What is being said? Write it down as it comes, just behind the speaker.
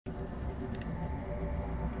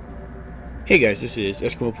Hey guys, this is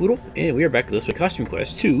Eskimo Poodle, and we are back to Let's Play Costume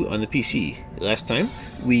Quest 2 on the PC. Last time,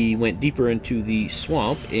 we went deeper into the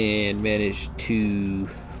swamp and managed to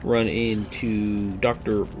run into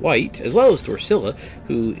Dr. White, as well as Dorsilla,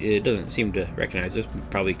 who doesn't seem to recognize us,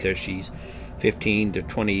 probably because she's 15 to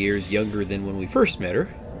 20 years younger than when we first met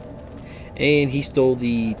her. And he stole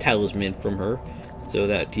the talisman from her so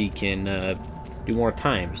that he can do more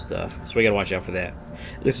time stuff. So we gotta watch out for that.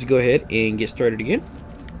 Let's just go ahead and get started again.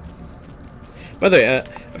 By the way,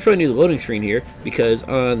 I'm showing you the loading screen here because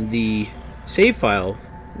on the save file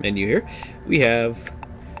menu here, we have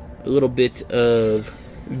a little bit of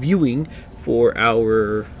viewing for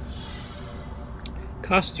our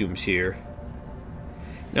costumes here.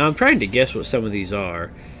 Now I'm trying to guess what some of these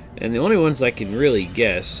are, and the only ones I can really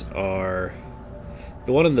guess are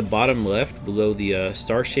the one on the bottom left below the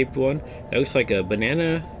star-shaped one. That looks like a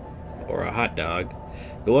banana or a hot dog.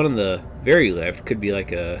 The one on the very left could be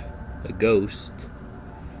like a ghost.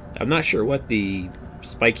 I'm not sure what the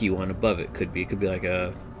spiky one above it could be. It could be like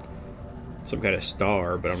some kind of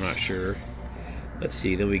star, but I'm not sure. Let's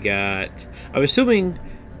see. Then we got, I'm assuming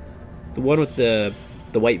the one with the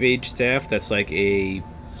white mage staff. That's like a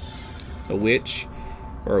witch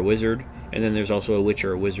or a wizard, and then there's also a witch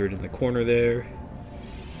or a wizard in the corner there.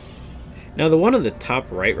 Now the one on the top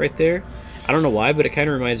right there, I don't know why, but it kind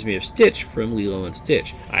of reminds me of Stitch from Lilo and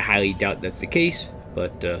Stitch. I highly doubt that's the case,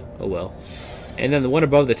 but oh well. And then the one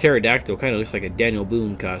above the pterodactyl kind of looks like a Daniel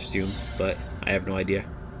Boone costume, but I have no idea.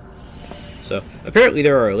 So apparently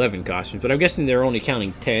there are 11 costumes, but I'm guessing they're only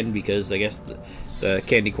counting 10 because I guess the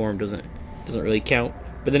candy corn doesn't really count.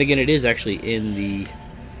 But then again, it is actually in the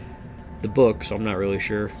book, so I'm not really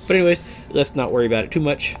sure. But anyways, let's not worry about it too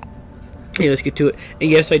much. Hey, let's get to it. And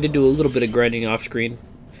yes, I did do a little bit of grinding off screen.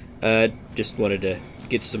 Just wanted to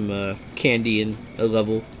get some candy in a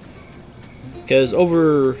level. Because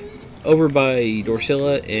over by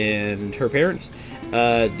Dorsilla and her parents,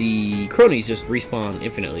 the cronies just respawn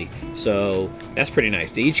infinitely. So that's pretty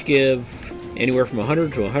nice. They each give anywhere from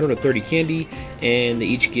 100 to 130 candy, and they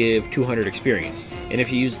each give 200 experience. And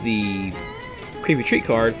if you use the Creepy Treat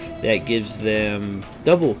card, that gives them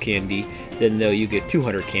double candy, then you get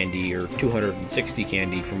 200 candy or 260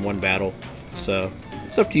 candy from one battle. So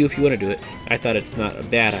it's up to you if you want to do it. I thought it's not a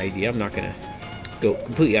bad idea. I'm not going to go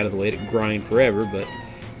completely out of the way to grind forever, but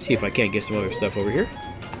see if I can't get some other stuff over here.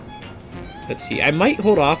 Let's see. I might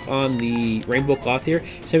hold off on the rainbow cloth here,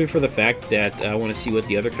 simply for the fact that I want to see what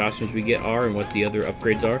the other costumes we get are and what the other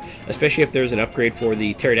upgrades are, especially if there's an upgrade for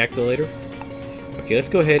the pterodactyl later. Okay, let's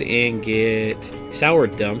go ahead and get sour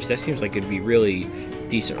dumps. That seems like it'd be really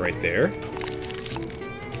decent right there.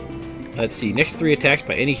 Let's see. Next 3 attacks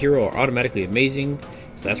by any hero are automatically amazing,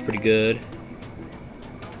 so that's pretty good.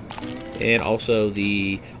 And also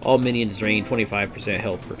all minions drain 25%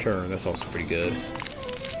 health per turn. That's also pretty good.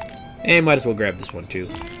 And might as well grab this one too,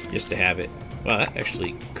 just to have it. Wow, that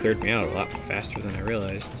actually cleared me out a lot faster than I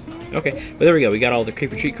realized. Okay, but there we go. We got all the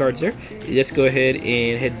Creepy Treat cards there. Let's go ahead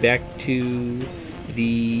and head back to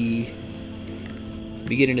the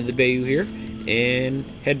beginning of the bayou here, and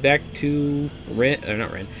head back to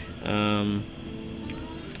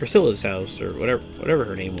Priscilla's house, or whatever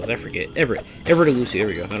her name was. I forget. Everett or Lucy. There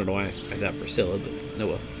we go. I don't know why I thought Priscilla, but no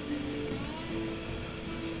well.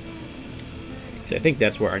 So I think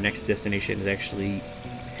that's where our next destination is actually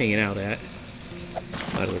hanging out at.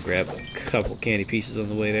 Might as well grab a couple candy pieces on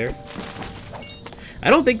the way there. I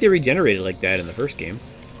don't think they regenerated like that in the first game.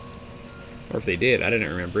 Or if they did, I didn't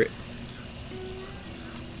remember it.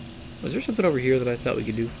 Was there something over here that I thought we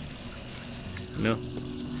could do? No.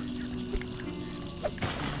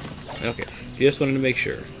 Okay, just wanted to make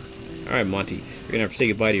sure. Alright, Monty, you're going to have to say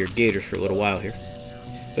goodbye to your gators for a little while here.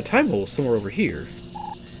 The time hole is somewhere over here.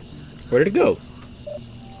 Where did it go?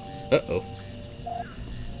 Uh-oh.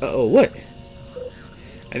 Uh-oh, what?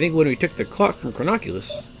 I think when we took the clock from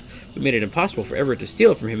Chronoculus, we made it impossible for Everett to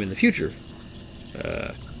steal it from him in the future.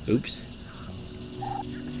 Oops.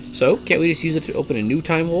 So, can't we just use it to open a new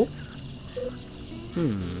time hole?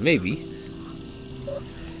 Maybe.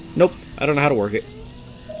 Nope, I don't know how to work it.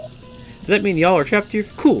 Does that mean y'all are trapped here?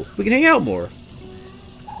 Cool, we can hang out more.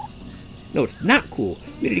 No, it's not cool.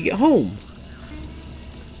 We need to get home.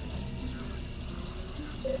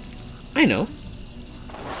 I know.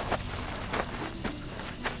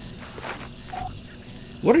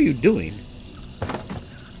 What are you doing?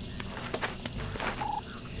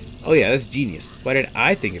 Oh yeah, that's genius. Why did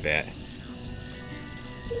I think of that?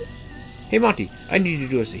 Hey Monty, I need you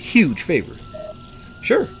to do us a huge favor.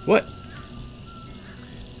 Sure, what?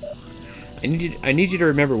 I need you to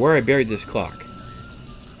remember where I buried this clock.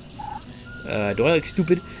 Do I look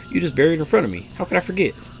stupid? You just buried it in front of me. How could I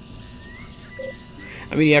forget?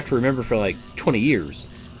 I mean, you have to remember for like 20 years.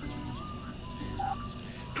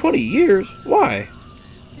 20 years? Why?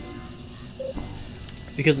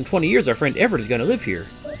 Because in 20 years, our friend Everett is going to live here.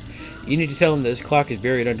 You need to tell him that this clock is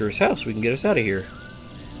buried under his house so we can get us out of here.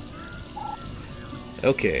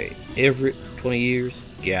 Okay, Everett, 20 years,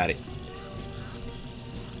 got it.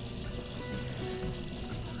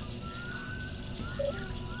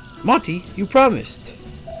 Monty, you promised.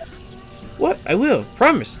 What? I will.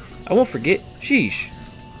 Promise. I won't forget. Sheesh.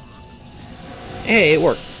 Hey, it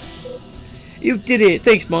worked. You did it.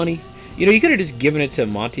 Thanks, Monty. You know, you could have just given it to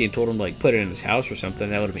Monty and told him, like, put it in his house or something.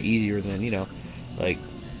 That would have been easier than, you know, like,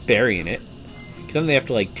 burying it. Because then they have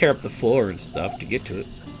to, like, tear up the floor and stuff to get to it.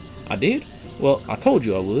 I did? Well, I told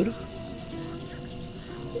you I would.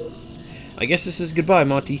 I guess this is goodbye,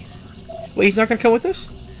 Monty. Wait, he's not going to come with us?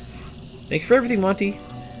 Thanks for everything, Monty.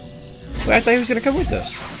 Wait, I thought he was going to come with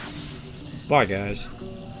us. Bye, guys.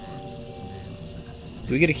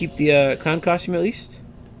 Do we get to keep the clown costume at least?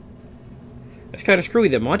 That's kind of screwy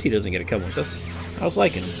that Monty doesn't get to come with us. I was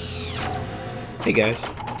liking him. Hey, guys.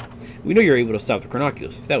 We know you're able to stop the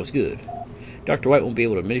Chronoculus. That was good. Dr. White won't be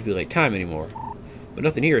able to manipulate time anymore. But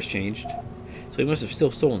nothing here has changed. So he must have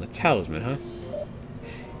still stolen the talisman, huh?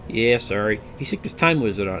 Yeah, sorry. He sicked his time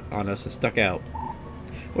wizard on us and stuck out.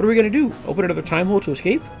 What are we going to do? Open another time hole to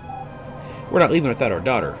escape? We're not leaving without our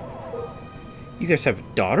daughter. You guys have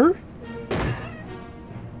a daughter?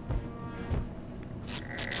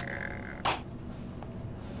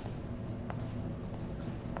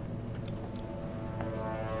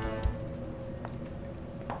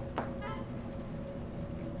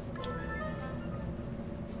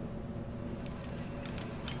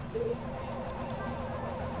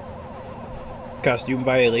 Costume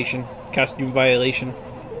violation. Costume violation.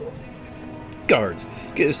 Guards,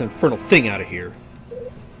 get this infernal thing out of here.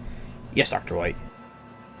 Yes, Dr. White.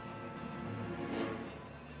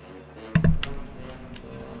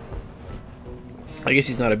 I guess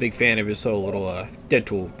he's not a big fan of his whole little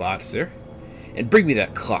dental bots there. And bring me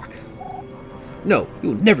that clock. No, you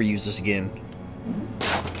will never use this again.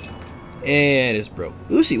 And it's broke.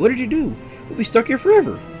 Lucy, what did you do? We'll be stuck here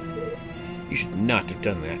forever. You should not have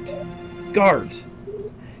done that. Guards,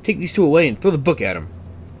 take these two away and throw the book at him.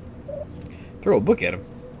 Throw a book at him?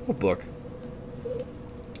 What book?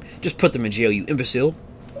 Just put them in jail, you imbecile.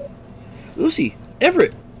 Lucy,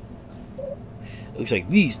 Everett. Looks like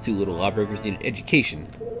these two little lawbreakers need an education.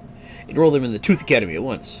 Enroll them in the Tooth Academy at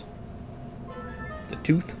once. The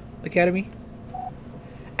Tooth Academy?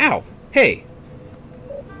 Ow! Hey!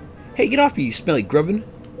 Hey, get off me, you smelly grubbin!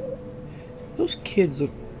 Those kids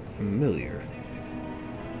look familiar.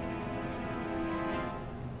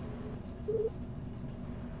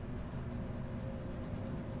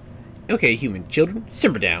 Okay, human children,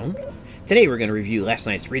 simmer down. Today we're going to review last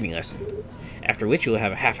night's reading lesson, after which you'll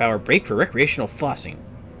have a half-hour break for recreational flossing.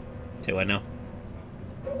 Say what now?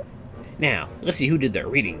 Now, let's see who did their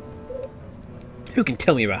reading. Who can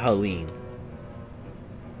tell me about Halloween?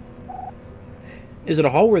 Is it a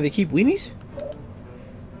hall where they keep weenies?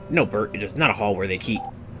 No, Bert, it is not a hall where they keep...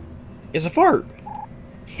 It's a fart!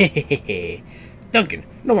 Hehehe. Duncan,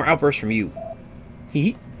 no more outbursts from you.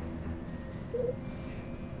 Hee.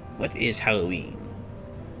 What is Halloween?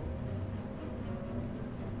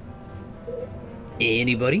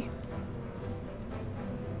 Anybody?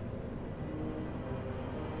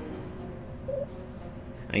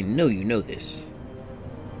 I know you know this.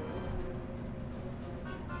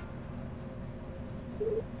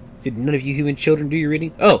 Did none of you human children do your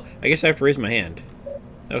reading? Oh, I guess I have to raise my hand.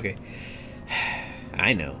 Okay.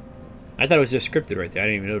 I know. I thought it was just scripted right there. I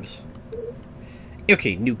didn't even notice.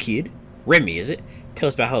 Okay, new kid. Remy, is it? Tell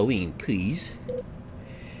us about Halloween, please.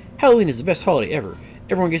 Halloween is the best holiday ever.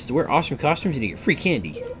 Everyone gets to wear awesome costumes and you get free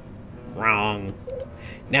candy. Wrong.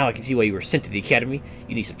 Now I can see why you were sent to the academy.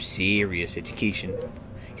 You need some serious education.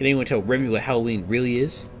 Can anyone tell Remy what Halloween really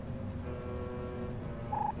is?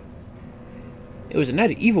 It was a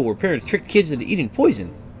night of evil where parents tricked kids into eating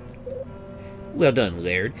poison. Well done,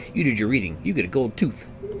 Laird. You did your reading. You get a gold tooth.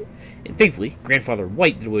 And thankfully, Grandfather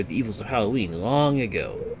White did away with the evils of Halloween long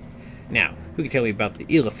ago. Now, who can tell me about the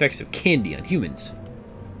ill effects of candy on humans?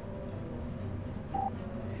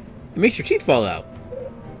 It makes your teeth fall out.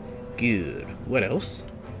 Good. What else?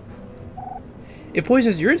 It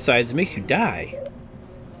poisons your insides and makes you die.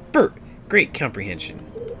 Bert, great comprehension.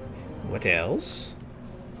 What else?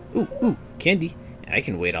 Ooh, candy. I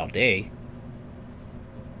can wait all day.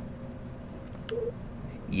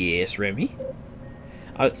 Yes, Remy?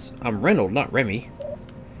 I'm Reynold, not Remy.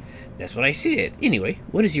 That's what I said. Anyway,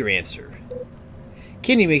 what is your answer?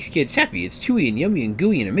 Candy makes kids happy. It's chewy and yummy and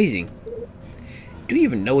gooey and amazing. Do you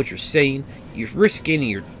even know what you're saying? You risk gaining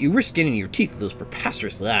your teeth with those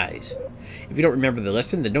preposterous lies. If you don't remember the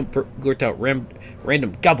lesson, then don't blurt out random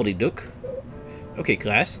gobbledygook. Okay,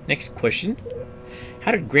 class. Next question.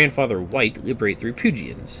 How did Grandfather White liberate the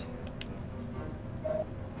repudians?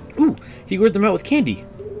 Ooh, he lured them out with candy.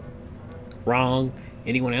 Wrong.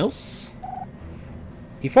 Anyone else?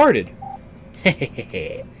 He farted.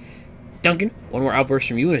 Hehehe. Duncan, one more outburst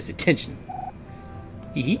from you and it's detention.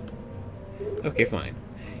 Hee hee. Okay, fine.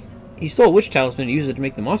 He stole a witch talisman and used it to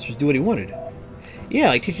make the monsters do what he wanted. Yeah,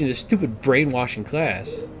 like teaching this stupid brainwashing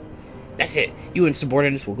class. That's it. You and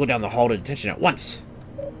subordinates will go down the hall to detention at once.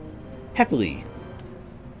 Happily.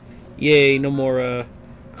 Yay, no more,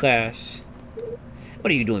 class. What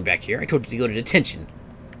are you doing back here? I told you to go to detention.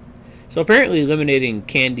 So apparently eliminating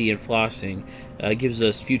candy and flossing gives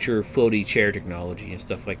us future floaty chair technology and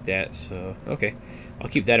stuff like that. So, okay. I'll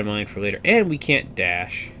keep that in mind for later. And we can't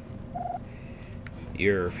dash.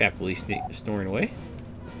 You're happily snoring away.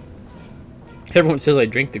 Everyone says I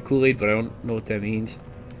drink the Kool-Aid, but I don't know what that means.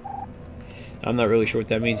 I'm not really sure what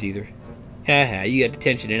that means either. Haha, you got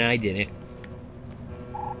detention and I didn't.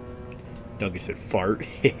 Duncan said fart.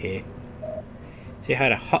 Say hi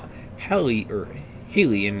to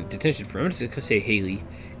Haley in detention for. I'm just gonna say Haley.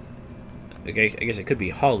 Okay, I guess it could be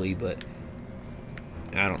Holly, but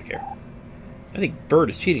I don't care. I think Bird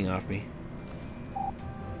is cheating off me.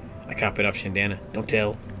 I copied off Shandana. Don't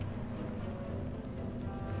tell.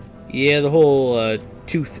 Yeah, the whole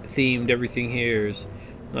tooth-themed everything here is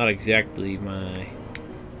not exactly my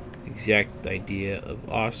exact idea of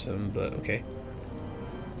awesome, but okay.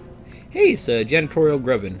 Hey, it's janitorial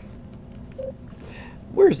Grubbin.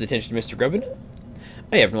 Where's detention, Mr. Grubbin?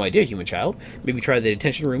 I have no idea, human child. Maybe try the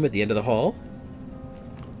detention room at the end of the hall?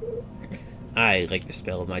 I like the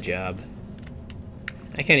smell of my job.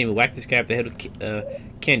 I can't even whack this guy up the head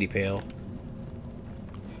with candy pail.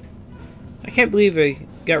 I can't believe I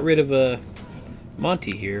got rid of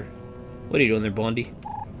Monty here. What are you doing there, Blondie?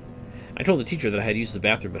 I told the teacher that I had used the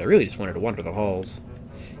bathroom, but I really just wanted to wander the halls.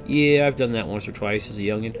 Yeah, I've done that once or twice as a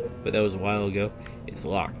youngin', but that was a while ago. It's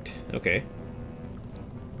locked. Okay.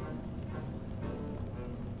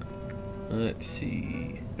 Let's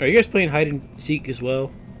see. Are you guys playing hide and seek as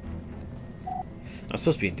well? I'm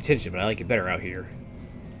supposed to be in detention, but I like it better out here.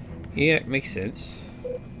 Yeah, it makes sense.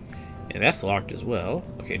 And that's locked as well.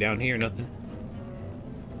 Okay, down here, nothing.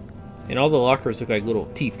 And all the lockers look like little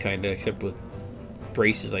teeth, kinda, except with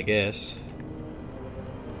braces, I guess.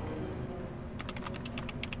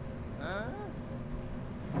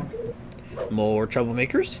 More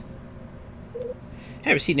troublemakers?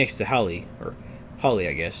 Have a seat next to Holly. Or Holly,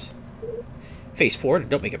 I guess. Face forward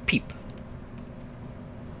and don't make a peep.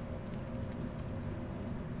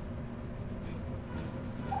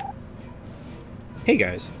 Hey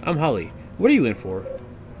guys, I'm Holly. What are you in for?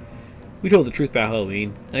 We told the truth about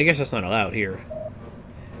Halloween, and I guess that's not allowed here.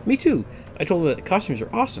 Me too. I told them that the costumes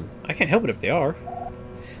are awesome. I can't help it if they are.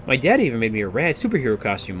 My dad even made me a rad superhero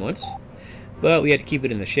costume once. But we had to keep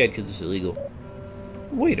it in the shed because it's illegal.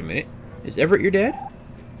 Wait a minute. Is Everett your dad?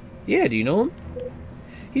 Yeah, do you know him?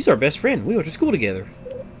 He's our best friend. We went to school together.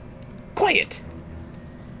 Quiet!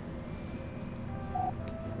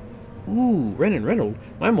 Ooh, Ren and Reynolds.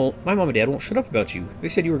 My mom and dad won't shut up about you. They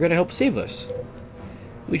said you were going to help save us.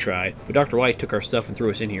 We tried, but Dr. White took our stuff and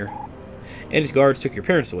threw us in here. And his guards took your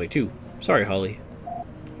parents away, too. Sorry, Holly.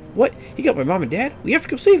 What? He got my mom and dad? We have to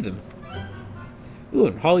go save them. Ooh,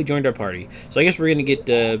 and Holly joined our party. So I guess we're going to get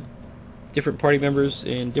different party members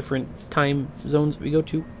in different time zones that we go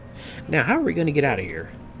to. Now, how are we going to get out of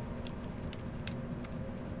here?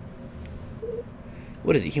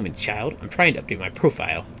 What is it, human child? I'm trying to update my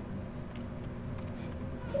profile.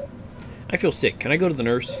 I feel sick. Can I go to the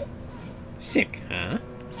nurse? Sick, huh?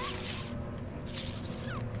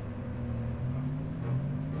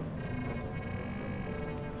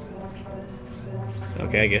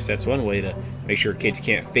 Okay, I guess that's one way to make sure kids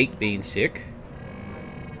can't fake being sick.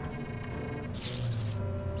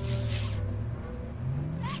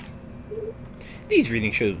 These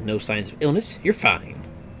readings show no signs of illness. You're fine.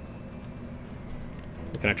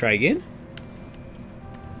 Can I try again?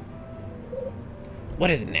 What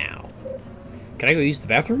is it now? Can I go use the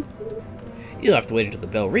bathroom? You'll have to wait until the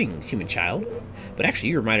bell rings, human child. But actually,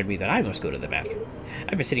 you reminded me that I must go to the bathroom.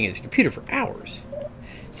 I've been sitting at this computer for hours.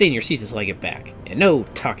 Stay in your seats until I get back. And no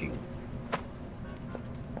talking.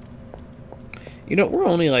 You know, we're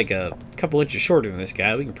only like a couple inches shorter than this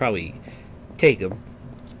guy. We can probably take him.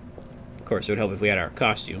 Of course, it would help if we had our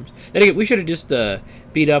costumes. Then again, we should have just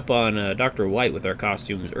beat up on Dr. White with our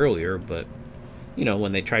costumes earlier, but, you know,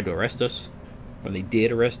 when they tried to arrest us. When they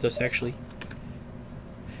did arrest us, actually.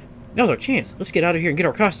 Now's our chance. Let's get out of here and get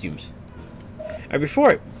our costumes.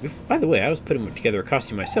 By the way, I was putting together a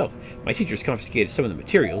costume myself. My teachers confiscated some of the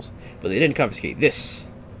materials, but they didn't confiscate this.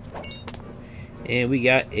 And we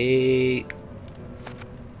got a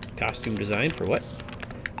costume design for what?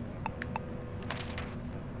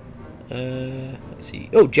 Let's see.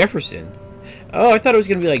 Oh, Jefferson. Oh, I thought it was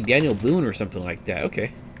going to be like Daniel Boone or something like that.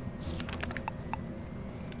 Okay.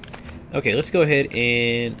 Okay, let's go ahead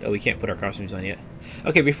and... Oh, we can't put our costumes on yet.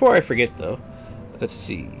 Okay, before I forget, though, let's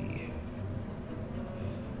see.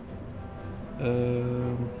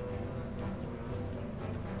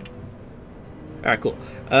 Alright, cool.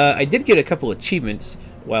 I did get a couple achievements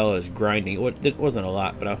while I was grinding. It wasn't a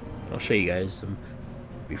lot, but I'll show you guys some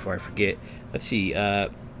before I forget. Let's see.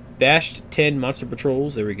 Bashed 10 monster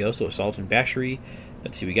patrols. There we go. So assault and bashery.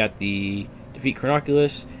 Let's see. We got the defeat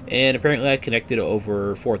Chronoculus, and apparently I connected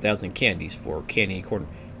over 4,000 candies for candy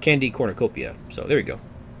cornucopia. So there we go.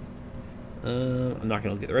 I'm not going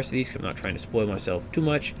to look at the rest of these because I'm not trying to spoil myself too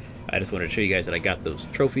much. I just wanted to show you guys that I got those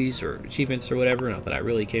trophies or achievements or whatever. Not that I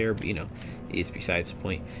really care, but you know, it's besides the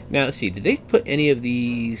point. Now, let's see. Did they put any of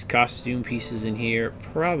these costume pieces in here?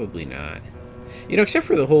 Probably not. You know, except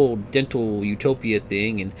for the whole dental utopia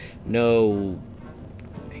thing and no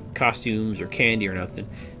costumes or candy or nothing.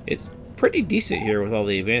 It's pretty decent here with all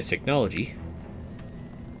the advanced technology.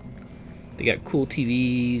 They got cool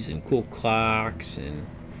TVs and cool clocks and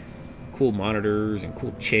cool monitors and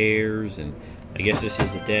cool chairs, and I guess this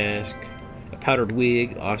is a desk. A powdered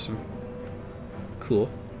wig. Awesome. Cool.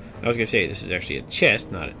 I was going to say this is actually a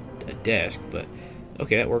chest, not a desk, but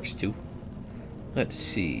okay, that works too. Let's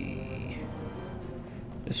see.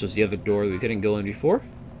 This was the other door that we couldn't go in before.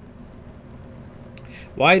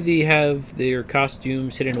 Why they have their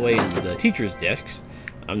costumes hidden away in the teachers' desks,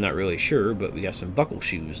 I'm not really sure, but we got some buckle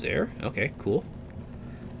shoes there. Okay, cool.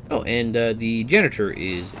 Oh, and the janitor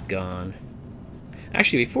is gone.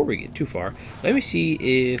 Actually, before we get too far, let me see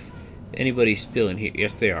if anybody's still in here.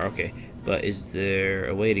 Yes, they are. Okay. But is there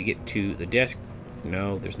a way to get to the desk?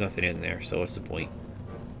 No, there's nothing in there, so what's the point?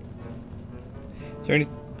 Is there any...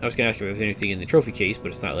 I was going to ask if there's anything in the trophy case, but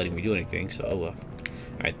it's not letting me do anything, so oh well.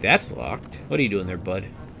 Alright, that's locked. What are you doing there, bud?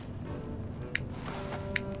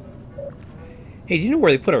 Hey, do you know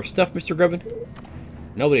where they put our stuff, Mr. Grubbin?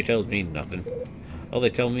 Nobody tells me nothing. All they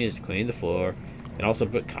tell me is clean the floor, and also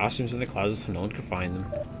put costumes in the closet so no one can find them.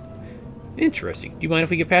 Interesting. Do you mind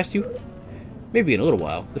if we get past you? Maybe in a little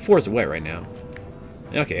while. The floors are wet right now.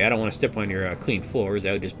 Okay, I don't want to step on your clean floors.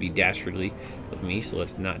 That would just be dastardly of me, so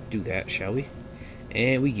let's not do that, shall we?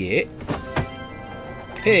 And we get...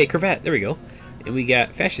 Hey, cravat! There we go. And we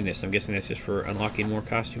got fashionist. I'm guessing that's just for unlocking more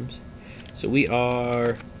costumes. So we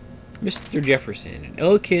are Mr. Jefferson, an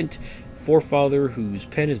elegant forefather whose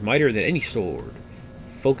pen is mightier than any sword.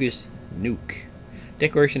 Focus nuke.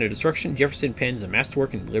 Declaration of destruction. Jefferson pens a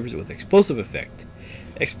masterwork and delivers it with explosive effect.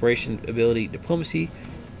 Exploration ability, diplomacy.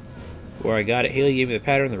 Where I got it, Haley gave me the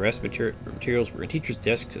pattern. The rest materials were in teacher's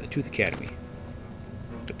desks at the Tooth Academy.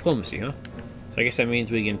 Diplomacy, huh? So I guess that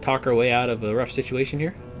means we can talk our way out of a rough situation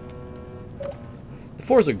here. The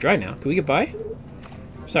floors look dry now. Can we get by?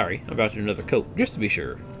 Sorry, I'm about to do another coat, just to be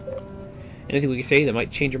sure. Anything we can say that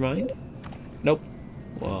might change your mind? Nope.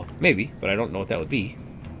 Well, maybe, but I don't know what that would be.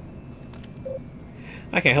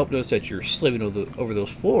 I can't help notice that you're slaving over those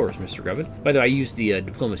floors, Mr. Grubbin. By the way, I used the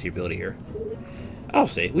diplomacy ability here. I'll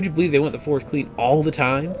say, would you believe they want the floors clean all the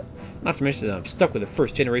time? Not to mention that I'm stuck with a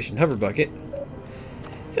first-generation hover bucket.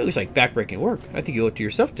 It looks like backbreaking work. I think you owe it to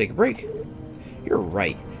yourself to take a break. You're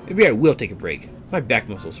right. Maybe I will take a break. My back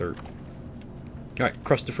muscles hurt. Alright,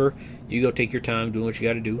 Christopher, you go take your time doing what you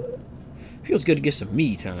gotta do. Feels good to get some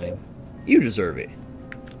me time. You deserve it.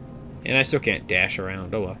 And I still can't dash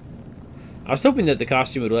around. Oh well. I was hoping that the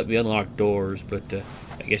costume would let me unlock doors, but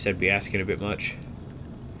I guess I'd be asking a bit much.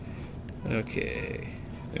 Okay.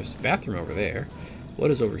 There's a bathroom over there. What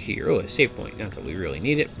is over here? Oh, a save point. Not that we really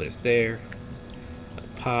need it, but it's there. A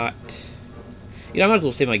pot. You know, I might as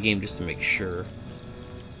well save my game just to make sure.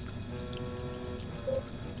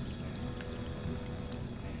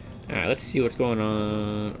 Alright, let's see what's going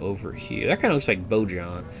on over here. That kind of looks like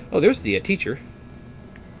Bojan. Oh, there's the teacher.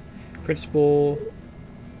 Principal.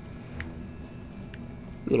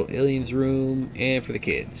 Little aliens room. And for the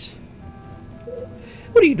kids.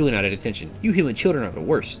 What are you doing out of detention? You human children are the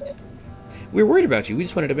worst. We were worried about you. We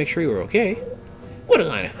just wanted to make sure you were okay. What a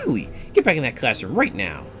line of hooey. Get back in that classroom right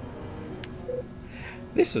now.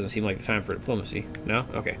 This doesn't seem like the time for diplomacy. No?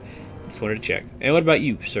 Okay. Just wanted to check. And what about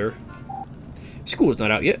you, sir? School is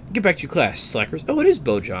not out yet. Get back to your class, slackers. Oh, it is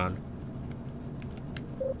Bojan.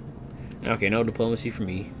 Okay, no diplomacy for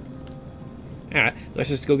me. Alright, let's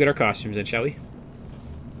just go get our costumes then, shall we?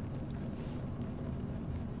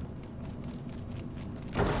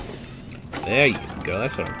 There you go.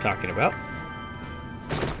 That's what I'm talking about.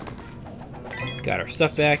 Got our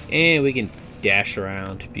stuff back, and we can dash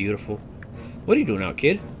around. Beautiful. What are you doing out,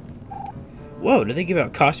 kid? Whoa, did they give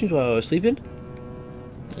out costumes while I was sleeping?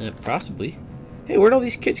 Possibly. Hey, where'd all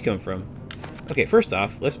these kids come from? Okay, first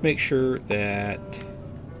off, let's make sure that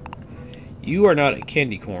you are not a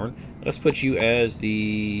candy corn. Let's put you as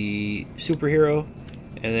the superhero,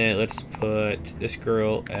 and then let's put this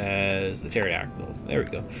girl as the pterodactyl. There we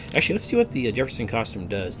go. Actually, let's see what the Jefferson costume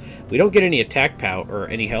does. We don't get any attack power or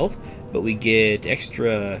any health, but we get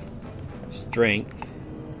extra strength.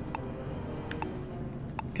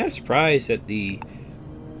 Kind of surprised that the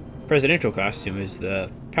presidential costume is the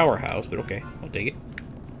powerhouse, but okay, I'll take it.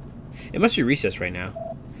 It must be recess right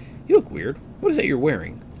now. You look weird. What is that you're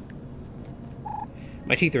wearing?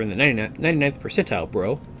 My teeth are in the 99th percentile,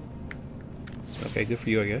 bro. Okay, good for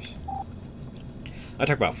you, I guess. I'll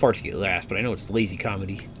talk about farts get last, but I know it's lazy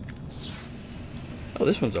comedy. Oh,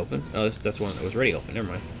 this one's open. Oh, that's one that was already open. Never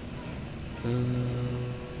mind.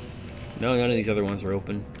 No, none of these other ones are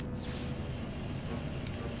open.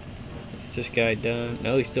 Is this guy done?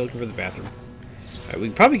 No, he's still looking for the bathroom. Alright, we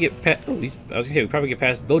can probably get past... Oh, I was gonna say, we probably get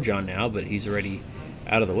past Bojan now, but he's already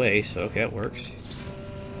out of the way, so okay, that works.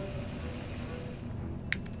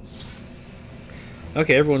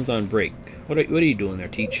 Okay, everyone's on break. What are you doing there,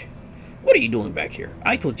 Teach? What are you doing back here?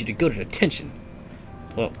 I told you to go to detention.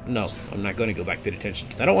 Well, no, I'm not going to go back to detention,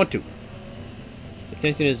 because I don't want to.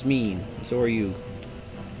 Detention is mean, and so are you.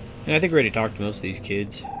 And I think we're ready to talk to most of these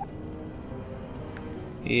kids.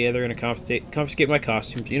 Yeah, they're going to confiscate my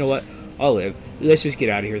costumes. You know what? I'll live. Let's just get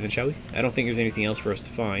out of here then, shall we? I don't think there's anything else for us to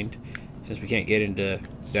find. Since we can't get into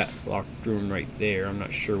that locked room right there, I'm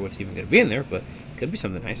not sure what's even going to be in there, but it could be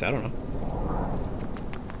something nice. I don't know.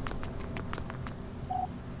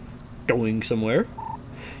 Going somewhere?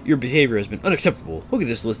 Your behavior has been unacceptable. Look at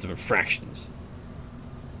this list of infractions.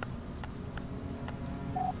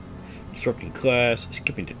 Disrupting class,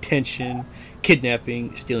 skipping detention,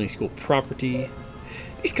 kidnapping, stealing school property.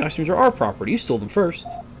 These costumes are our property. You stole them first.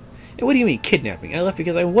 And what do you mean kidnapping? I left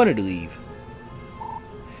because I wanted to leave.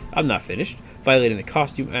 I'm not finished. Violating the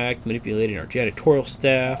Costume Act, manipulating our janitorial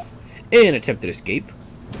staff, and attempted escape.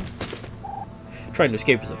 Trying to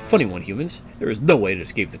escape is a funny one, humans. There is no way to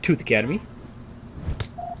escape the Tooth Academy.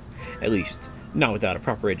 At least, not without a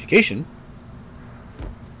proper education.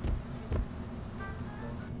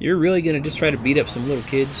 You're really gonna just try to beat up some little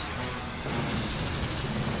kids?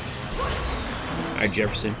 Alright,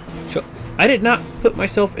 Jefferson. I did not put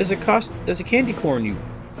myself as a candy corn, you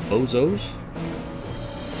bozos.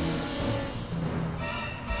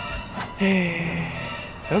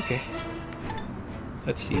 Okay.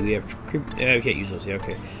 Let's see, we have... we can't use those yet,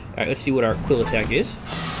 okay. Alright, let's see what our quill attack is.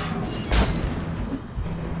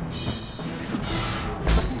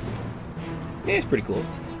 Yeah, it's pretty cool.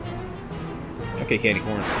 Okay, candy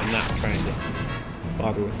corn, I'm not trying to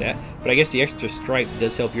bother with that. But I guess the extra stripe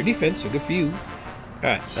does help your defense, so good for you.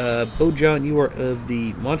 Alright, Bojan, you are of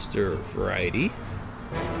the monster variety.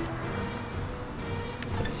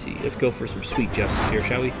 Let's see, let's go for some sweet justice here,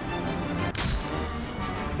 shall we?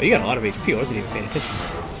 Oh, you got a lot of HP. I wasn't even paying attention.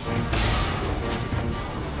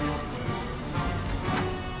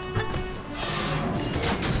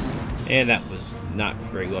 And that was not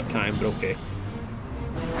very well timed, but okay.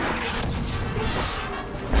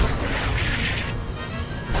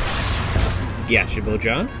 Gotcha,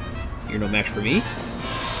 Bojan. You're no match for me.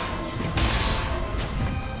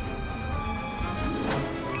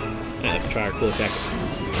 Now let's try our cool attack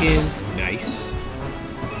again. Nice.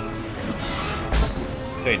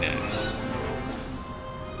 Very nice.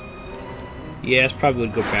 Yeah, this probably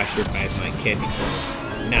would go faster if I had my candy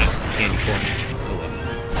corn. Not candy corn. Oh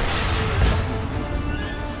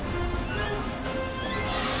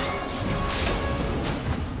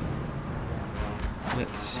well.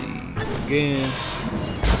 Let's see. Again.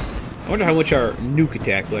 I wonder how much our nuke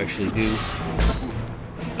attack will actually do.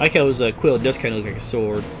 I like how his quill does kind of look like a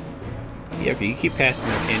sword. Yeah, okay, you keep passing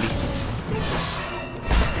that candy.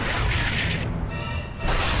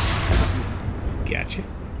 Gotcha.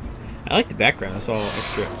 I like the background. It's all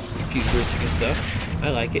extra futuristic and stuff. I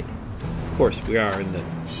like it. Of course, we are in the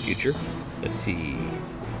future. Let's see.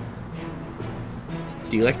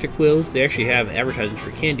 The electric quills, they actually have advertisements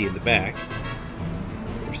for candy in the back.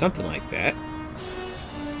 Or something like that.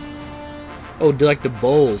 Oh, like the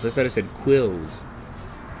bowls. I thought it said quills.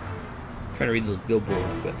 I'm trying to read those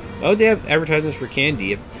billboards, but why would they have advertisements for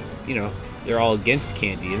candy if, you know, they're all against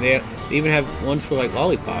candy? And they even have ones for like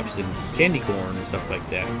lollipops and candy corn and stuff like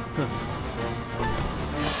that. Huh.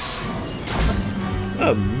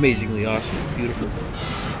 Amazingly awesome. Beautiful.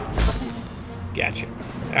 Gotcha.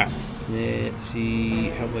 Ah, Let's see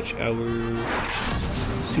how much our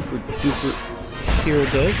super duper hero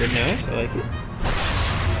does. Very nice, I like it.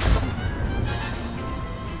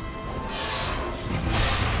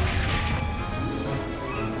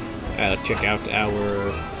 Alright, let's check out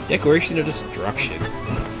our Declaration of Destruction.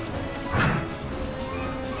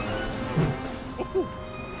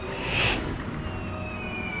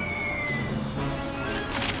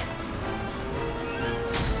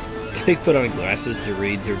 They put on glasses to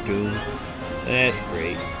read their doom. That's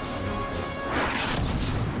great.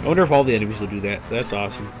 I wonder if all the enemies will do that. That's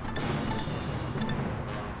awesome.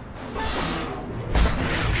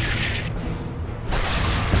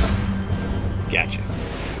 Gotcha.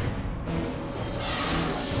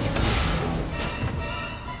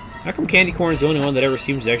 How come Candy Corn's the only one that ever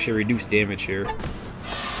seems to actually reduce damage here?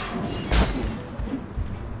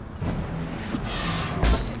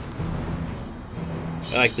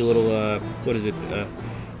 I like the little, what is it,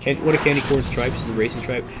 what are Candy Corn's stripes? Is it racing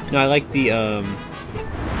stripe? No, I like the,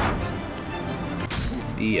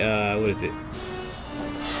 what is it?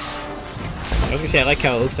 I was gonna say, I like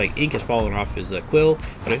how it looks like ink is falling off his quill,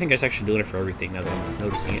 but I think that's actually doing it for everything now that I'm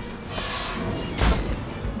noticing it.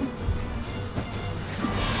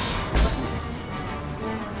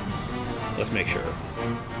 Let's make sure.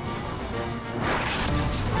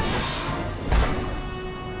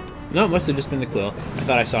 No, it must have just been the quill. I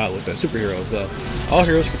thought I saw it with the superhero as well. All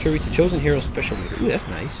heroes contribute to Chosen Hero Special Meter. Ooh, that's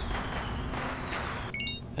nice.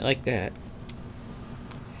 I like that.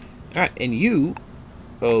 Alright, and you,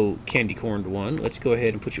 oh, Candy Corned one, let's go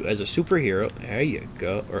ahead and put you as a superhero. There you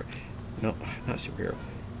go. Or, no, not superhero.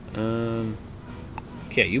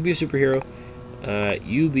 Okay, you be a superhero.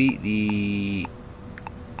 You be the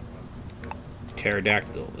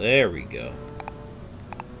pterodactyl. There we go.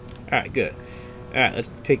 Alright, good. Alright, let's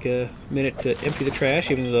take a minute to empty the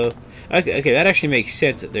trash, even though... Okay, that actually makes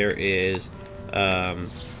sense that there is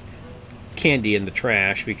candy in the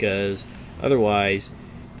trash, because otherwise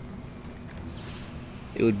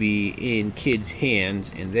it would be in kids'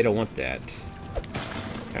 hands, and they don't want that.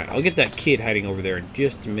 Alright, I'll get that kid hiding over there in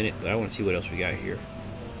just a minute, but I want to see what else we got here.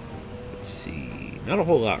 Let's see... Not a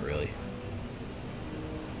whole lot, really.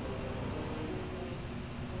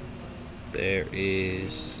 There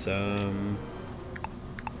is some...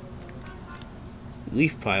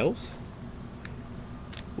 leaf piles.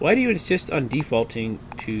 Why do you insist on defaulting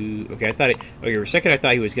to... Okay, I thought it... Okay, for a second I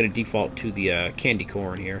thought he was going to default to the candy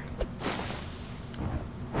corn here.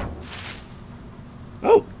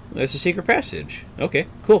 Oh, that's a secret passage. Okay,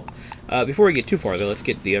 cool. Before we get too far, though, let's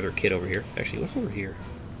get the other kid over here. Actually, what's over here?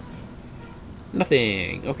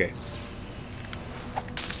 Nothing. Okay.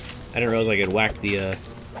 I didn't realize I could whack the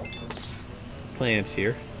plants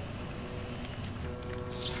here.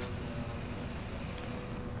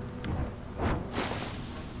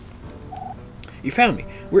 You found me.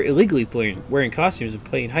 We're illegally wearing costumes and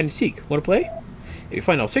playing hide and seek. Want to play? If you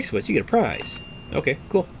find all 6 of us, you get a prize. Okay,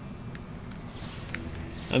 cool.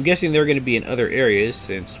 I'm guessing they're going to be in other areas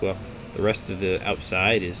since, well, the rest of the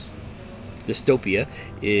outside is... Dystopia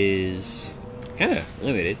is kind of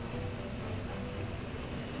limited.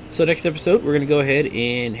 So next episode, we're going to go ahead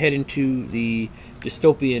and head into the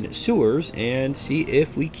dystopian sewers and see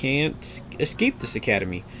if we can't escape this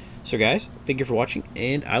academy. So guys, thank you for watching,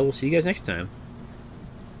 and I will see you guys next time.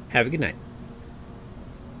 Have a good night.